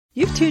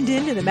You've tuned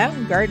in to The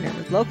Mountain Gardener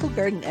with local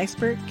garden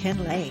expert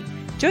Ken Lane.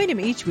 Join him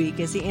each week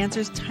as he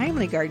answers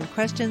timely garden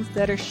questions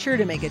that are sure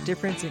to make a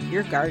difference in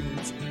your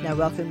gardens. Now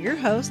welcome your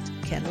host,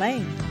 Ken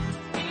Lane.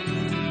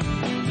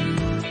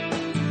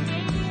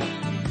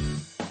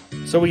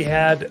 So we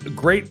had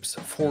Grapes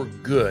for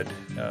Good.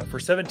 For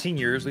 17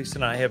 years, Lisa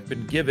and I have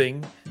been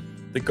giving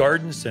the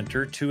garden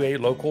center to a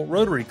local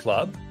Rotary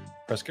Club,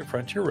 Prescott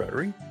Frontier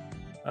Rotary,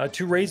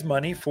 to raise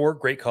money for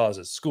great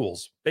causes,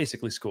 schools,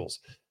 basically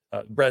schools.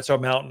 Bradshaw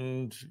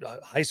Mountain,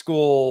 high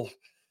school,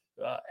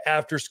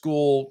 after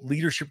school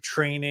leadership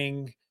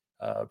training,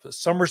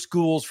 summer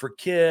schools for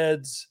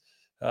kids.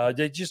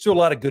 They just do a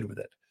lot of good with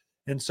it.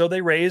 And so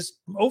they raised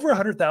over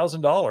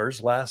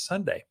 $100,000 last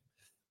Sunday.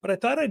 But I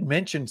thought I'd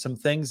mention some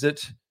things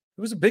that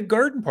it was a big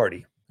garden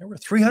party. There were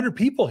 300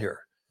 people here.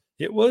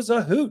 It was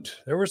a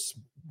hoot. There was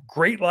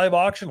great live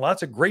auction,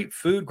 lots of great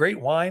food,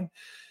 great wine.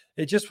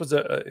 It just was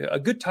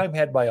a good time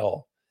had by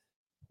all.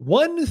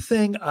 One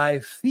thing I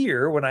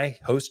fear when I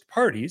host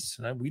parties,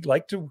 and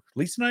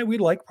Lisa and I, we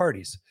like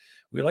parties.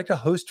 We like to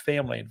host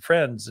family and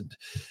friends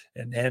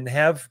and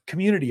have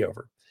community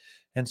over.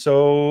 And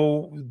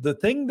so the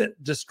thing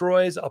that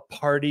destroys a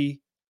party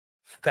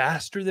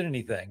faster than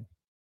anything,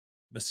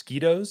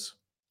 mosquitoes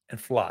and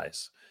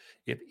flies.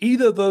 If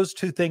either of those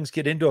two things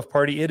get into a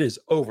party, it is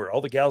over. All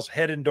the gals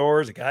head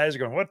indoors. The guys are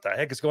going, what the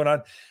heck is going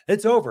on?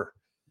 It's over.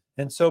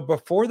 And so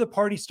before the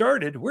party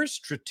started, we're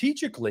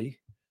strategically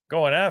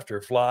going after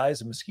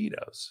flies and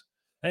mosquitoes.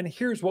 And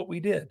here's what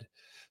we did.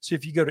 So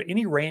if you go to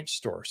any ranch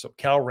store, so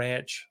Cal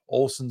Ranch,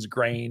 Olson's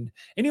Grain,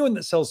 anyone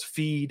that sells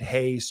feed,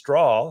 hay,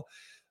 straw,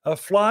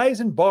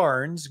 flies and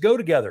barns go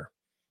together.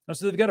 And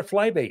so they've got a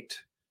fly bait.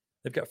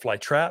 They've got fly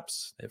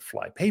traps, they have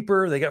fly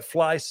paper, they got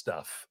fly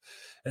stuff.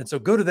 And so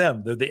go to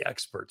them. They're the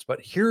experts. But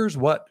here's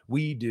what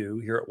we do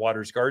here at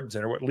Waters Garden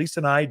Center, what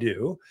Lisa and I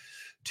do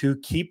to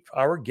keep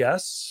our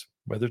guests,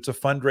 whether it's a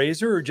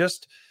fundraiser or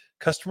just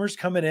customers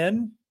coming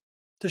in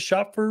to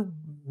shop for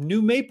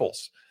new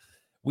maples.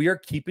 We are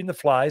keeping the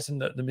flies and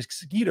the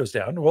mosquitoes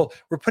down. Well,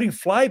 we're putting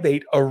fly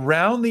bait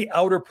around the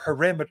outer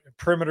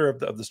perimeter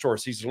of the store.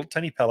 So these little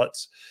tiny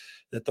pellets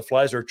that the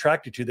flies are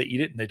attracted to, they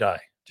eat it and they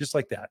die. Just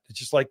like that. It's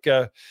just like,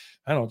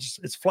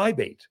 it's fly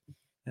bait.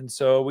 And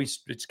so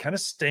it kind of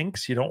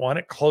stinks. You don't want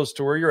it close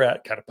to where you're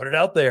at. Kind of put it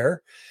out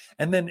there.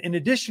 And then in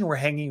addition, we're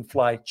hanging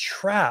fly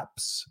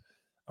traps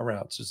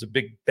around. So it's a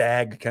big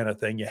bag kind of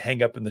thing you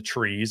hang up in the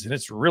trees, and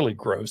it's really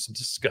gross and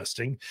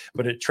disgusting,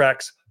 but it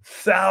attracts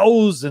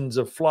thousands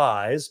of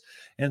flies.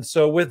 And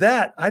so with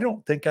that, I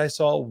don't think I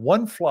saw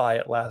one fly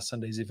at last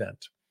Sunday's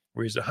event.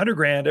 We raised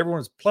 $100,000.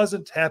 Everyone's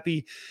pleasant,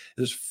 happy.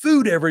 There's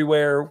food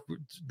everywhere.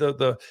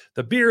 The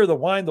beer, the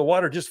wine, the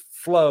water just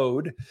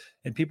flowed,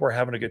 and people are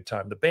having a good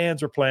time. The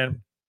bands were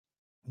playing.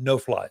 No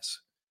flies.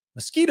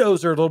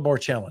 Mosquitoes are a little more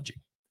challenging.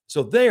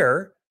 So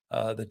there,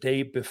 the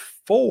day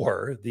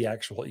before the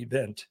actual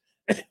event,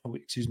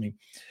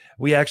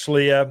 we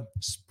actually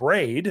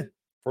sprayed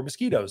for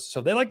mosquitoes.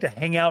 So they like to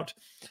hang out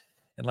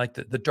in like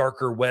the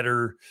darker,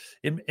 wetter,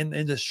 in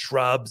the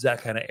shrubs,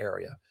 that kind of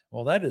area.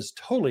 Well, that is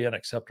totally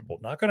unacceptable.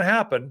 Not going to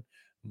happen.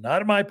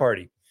 Not at my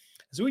party.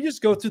 So we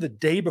just go through the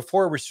day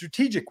before. We're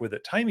strategic with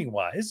it,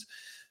 timing-wise.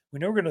 We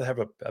know we're going to have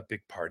a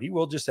big party.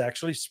 We'll just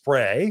actually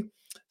spray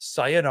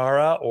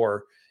sayonara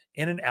or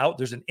in and out.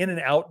 There's an in and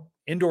out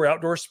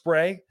indoor-outdoor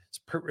spray.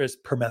 It's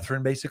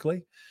permethrin,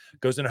 basically.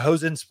 Goes in a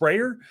hose-in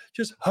sprayer.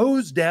 Just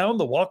hose down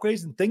the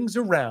walkways and things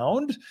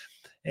around,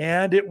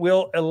 and it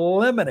will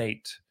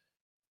eliminate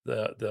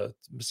the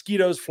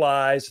mosquitoes,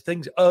 flies,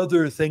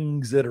 other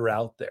things that are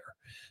out there.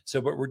 So,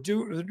 but we're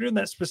doing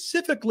that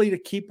specifically to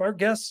keep our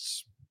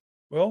guests,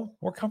 well,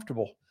 more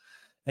comfortable.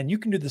 And you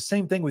can do the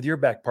same thing with your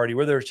back party,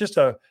 whether it's just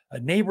a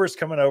neighbor's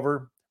coming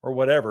over or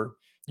whatever.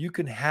 You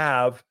can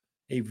have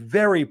a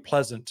very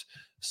pleasant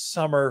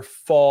summer,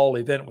 fall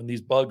event when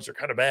these bugs are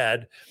kind of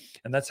bad.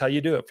 And that's how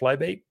you do it. Fly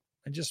bait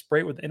and just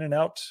spray it with in and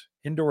out,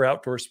 indoor,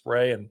 outdoor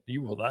spray, and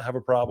you will not have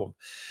a problem.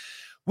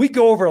 We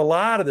go over a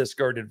lot of this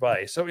garden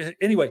advice. So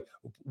anyway,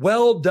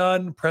 well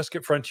done,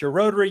 Prescott Frontier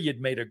Rotary. You'd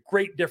made a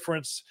great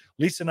difference.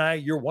 Lisa and I,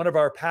 you're one of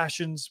our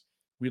passions.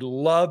 We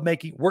love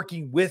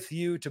working with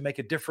you to make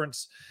a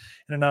difference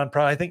in a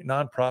nonprofit. I think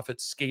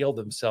nonprofits scale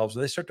themselves.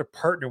 They start to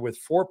partner with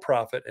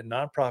for-profit, and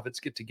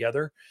nonprofits get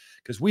together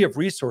because we have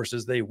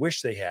resources they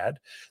wish they had.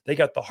 They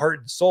got the heart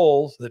and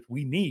soul that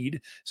we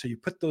need. So you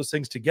put those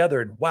things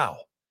together and wow,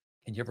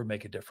 can you ever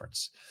make a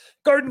difference?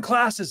 Garden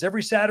classes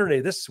every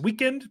Saturday. This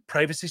weekend,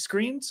 privacy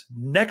screens.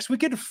 Next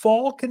weekend,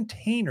 fall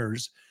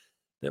containers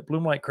that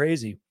bloom like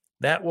crazy.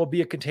 That will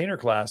be a container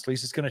class.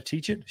 Lisa's going to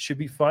teach it. Should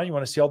be fun. You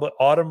want to see all the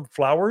autumn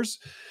flowers?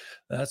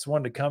 That's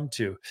one to come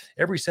to.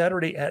 Every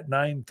Saturday at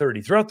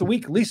 9:30. Throughout the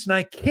week, Lisa and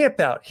I camp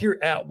out here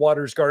at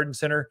Waters Garden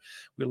Center.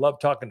 We love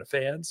talking to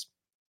fans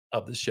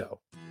of the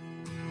show.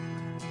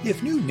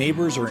 If new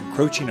neighbors are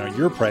encroaching on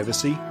your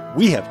privacy,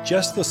 we have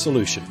just the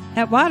solution.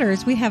 At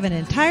Waters, we have an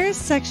entire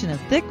section of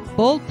thick,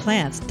 bold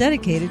plants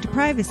dedicated to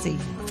privacy.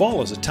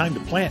 Fall is a time to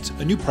plant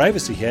a new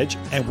privacy hedge,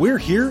 and we're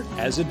here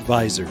as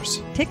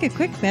advisors. Take a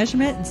quick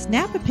measurement and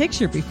snap a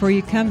picture before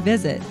you come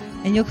visit.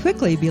 and you'll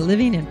quickly be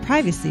living in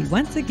privacy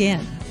once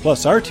again.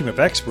 Plus, our team of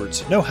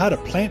experts know how to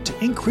plant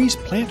to increase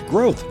plant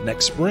growth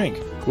next spring.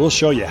 We'll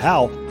show you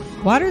how.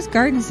 Waters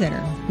Garden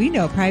Center. We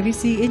know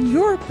privacy in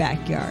your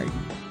backyard.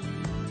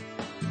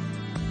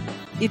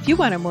 If you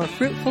want a more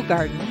fruitful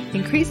garden,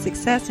 increase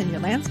success in your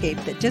landscape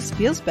that just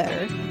feels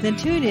better, then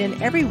tune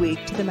in every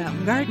week to The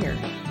Mountain Gardener.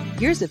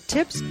 Years of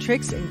tips,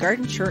 tricks, and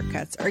garden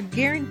shortcuts are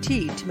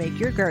guaranteed to make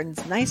your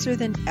gardens nicer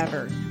than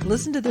ever.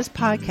 Listen to this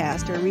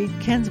podcast or read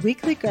Ken's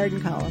weekly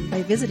garden column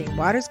by visiting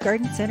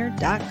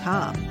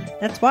watersgardencenter.com.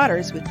 That's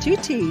Waters with 2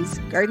 T's,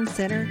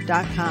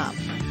 gardencenter.com.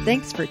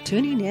 Thanks for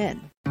tuning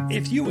in.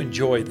 If you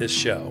enjoy this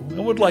show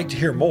and would like to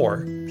hear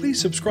more, please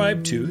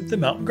subscribe to The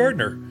Mountain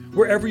Gardener,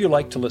 wherever you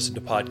like to listen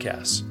to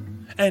podcasts.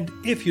 And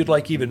if you'd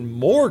like even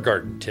more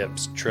garden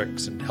tips,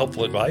 tricks, and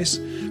helpful advice,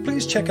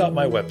 please check out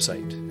my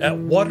website at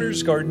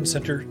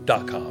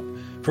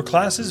watersgardencenter.com for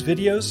classes,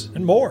 videos,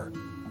 and more,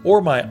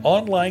 or my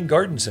online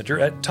garden center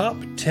at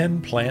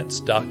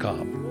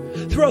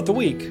top10plants.com. Throughout the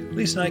week,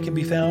 Lisa and I can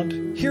be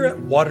found here at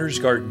Waters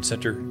Garden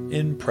Center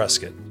in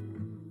Prescott.